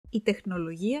Η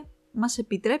τεχνολογία μας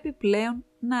επιτρέπει πλέον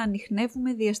να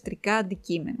ανιχνεύουμε διαστρικά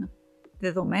αντικείμενα.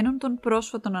 Δεδομένων των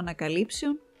πρόσφατων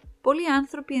ανακαλύψεων, πολλοί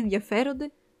άνθρωποι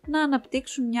ενδιαφέρονται να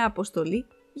αναπτύξουν μια αποστολή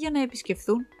για να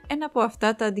επισκεφθούν ένα από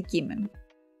αυτά τα αντικείμενα.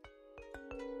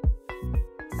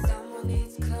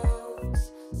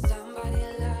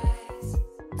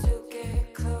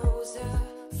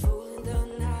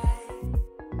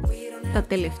 Τα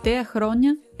τελευταία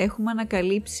χρόνια έχουμε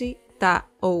ανακαλύψει τα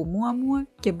Oumuamua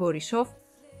και Borisov,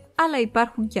 αλλά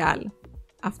υπάρχουν και άλλα.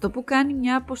 Αυτό που κάνει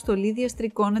μια αποστολή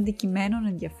διαστρικών αντικειμένων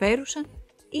ενδιαφέρουσα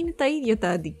είναι τα ίδια τα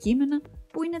αντικείμενα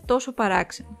που είναι τόσο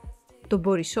παράξενα. Το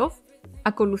Borisov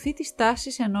ακολουθεί τις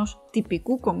τάσεις ενός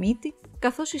τυπικού κομήτη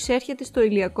καθώς εισέρχεται στο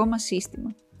ηλιακό μας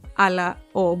σύστημα, αλλά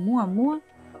ο Oumuamua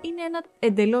είναι ένα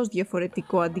εντελώς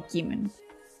διαφορετικό αντικείμενο.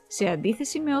 Σε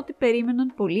αντίθεση με ό,τι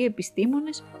περίμεναν πολλοί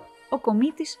επιστήμονες, ο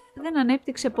κομήτης δεν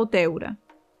ανέπτυξε ποτέ ουρά.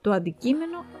 Το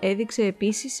αντικείμενο έδειξε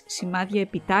επίσης σημάδια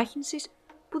επιτάχυνσης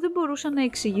που δεν μπορούσαν να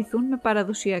εξηγηθούν με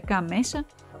παραδοσιακά μέσα,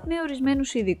 με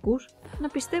ορισμένους ειδικούς να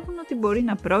πιστεύουν ότι μπορεί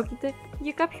να πρόκειται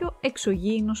για κάποιο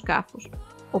εξωγήινο σκάφος.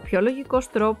 Ο πιο λογικός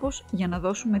τρόπος για να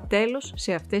δώσουμε τέλος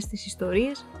σε αυτές τις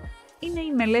ιστορίες είναι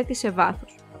η μελέτη σε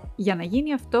βάθος. Για να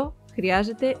γίνει αυτό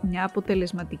χρειάζεται μια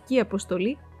αποτελεσματική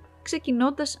αποστολή,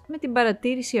 ξεκινώντας με την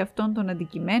παρατήρηση αυτών των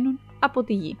αντικειμένων από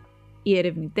τη Γη. Οι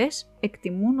ερευνητές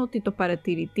εκτιμούν ότι το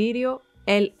παρατηρητήριο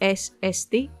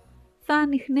LSST θα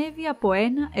ανιχνεύει από 1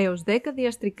 έως 10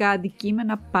 διαστρικά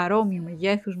αντικείμενα παρόμοιου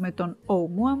μεγέθους με τον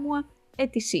Oumuamua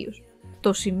ετησίως.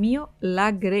 Το σημείο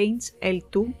Lagrange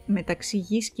L2 μεταξύ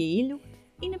Γης και Ήλιου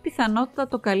είναι πιθανότατα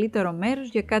το καλύτερο μέρος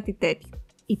για κάτι τέτοιο.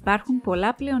 Υπάρχουν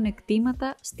πολλά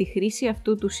πλεονεκτήματα στη χρήση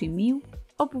αυτού του σημείου,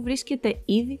 όπου βρίσκεται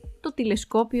ήδη το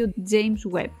τηλεσκόπιο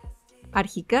James Webb.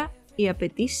 Αρχικά, οι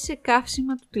απαιτήσεις σε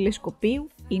καύσιμα του τηλεσκοπίου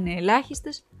είναι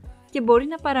ελάχιστες και μπορεί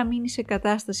να παραμείνει σε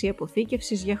κατάσταση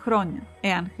αποθήκευσης για χρόνια,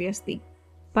 εάν χρειαστεί.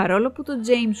 Παρόλο που το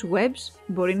James Webb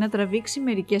μπορεί να τραβήξει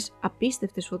μερικές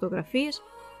απίστευτες φωτογραφίες,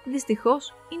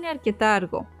 δυστυχώς είναι αρκετά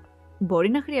αργό. Μπορεί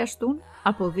να χρειαστούν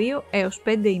από 2 έως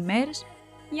 5 ημέρες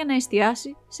για να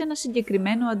εστιάσει σε ένα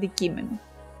συγκεκριμένο αντικείμενο.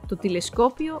 Το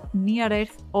τηλεσκόπιο Near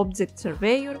Earth Object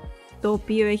Surveyor, το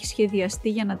οποίο έχει σχεδιαστεί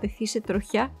για να τεθεί σε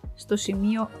τροχιά στο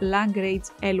σημείο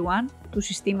Lagrange L1 του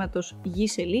συστήματος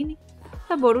Γη-Σελήνη,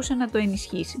 θα μπορούσε να το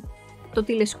ενισχύσει. Το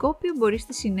τηλεσκόπιο μπορεί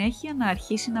στη συνέχεια να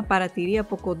αρχίσει να παρατηρεί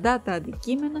από κοντά τα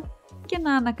αντικείμενα και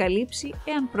να ανακαλύψει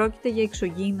εάν πρόκειται για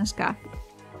εξωγήινα σκάφη.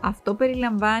 Αυτό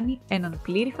περιλαμβάνει έναν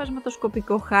πλήρη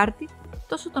φασματοσκοπικό χάρτη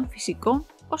τόσο των φυσικών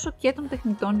όσο και των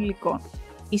τεχνητών υλικών.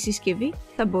 Η συσκευή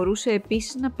θα μπορούσε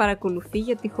επίσης να παρακολουθεί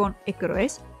για τυχόν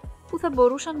εκροές που θα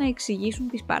μπορούσαν να εξηγήσουν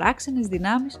τις παράξενες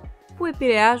δυνάμεις που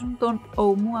επηρεάζουν τον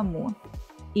Oumuamua.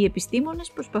 Οι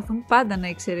επιστήμονες προσπαθούν πάντα να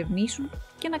εξερευνήσουν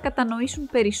και να κατανοήσουν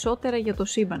περισσότερα για το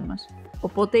σύμπαν μας,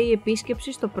 οπότε η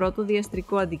επίσκεψη στο πρώτο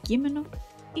διαστρικό αντικείμενο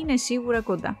είναι σίγουρα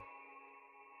κοντά.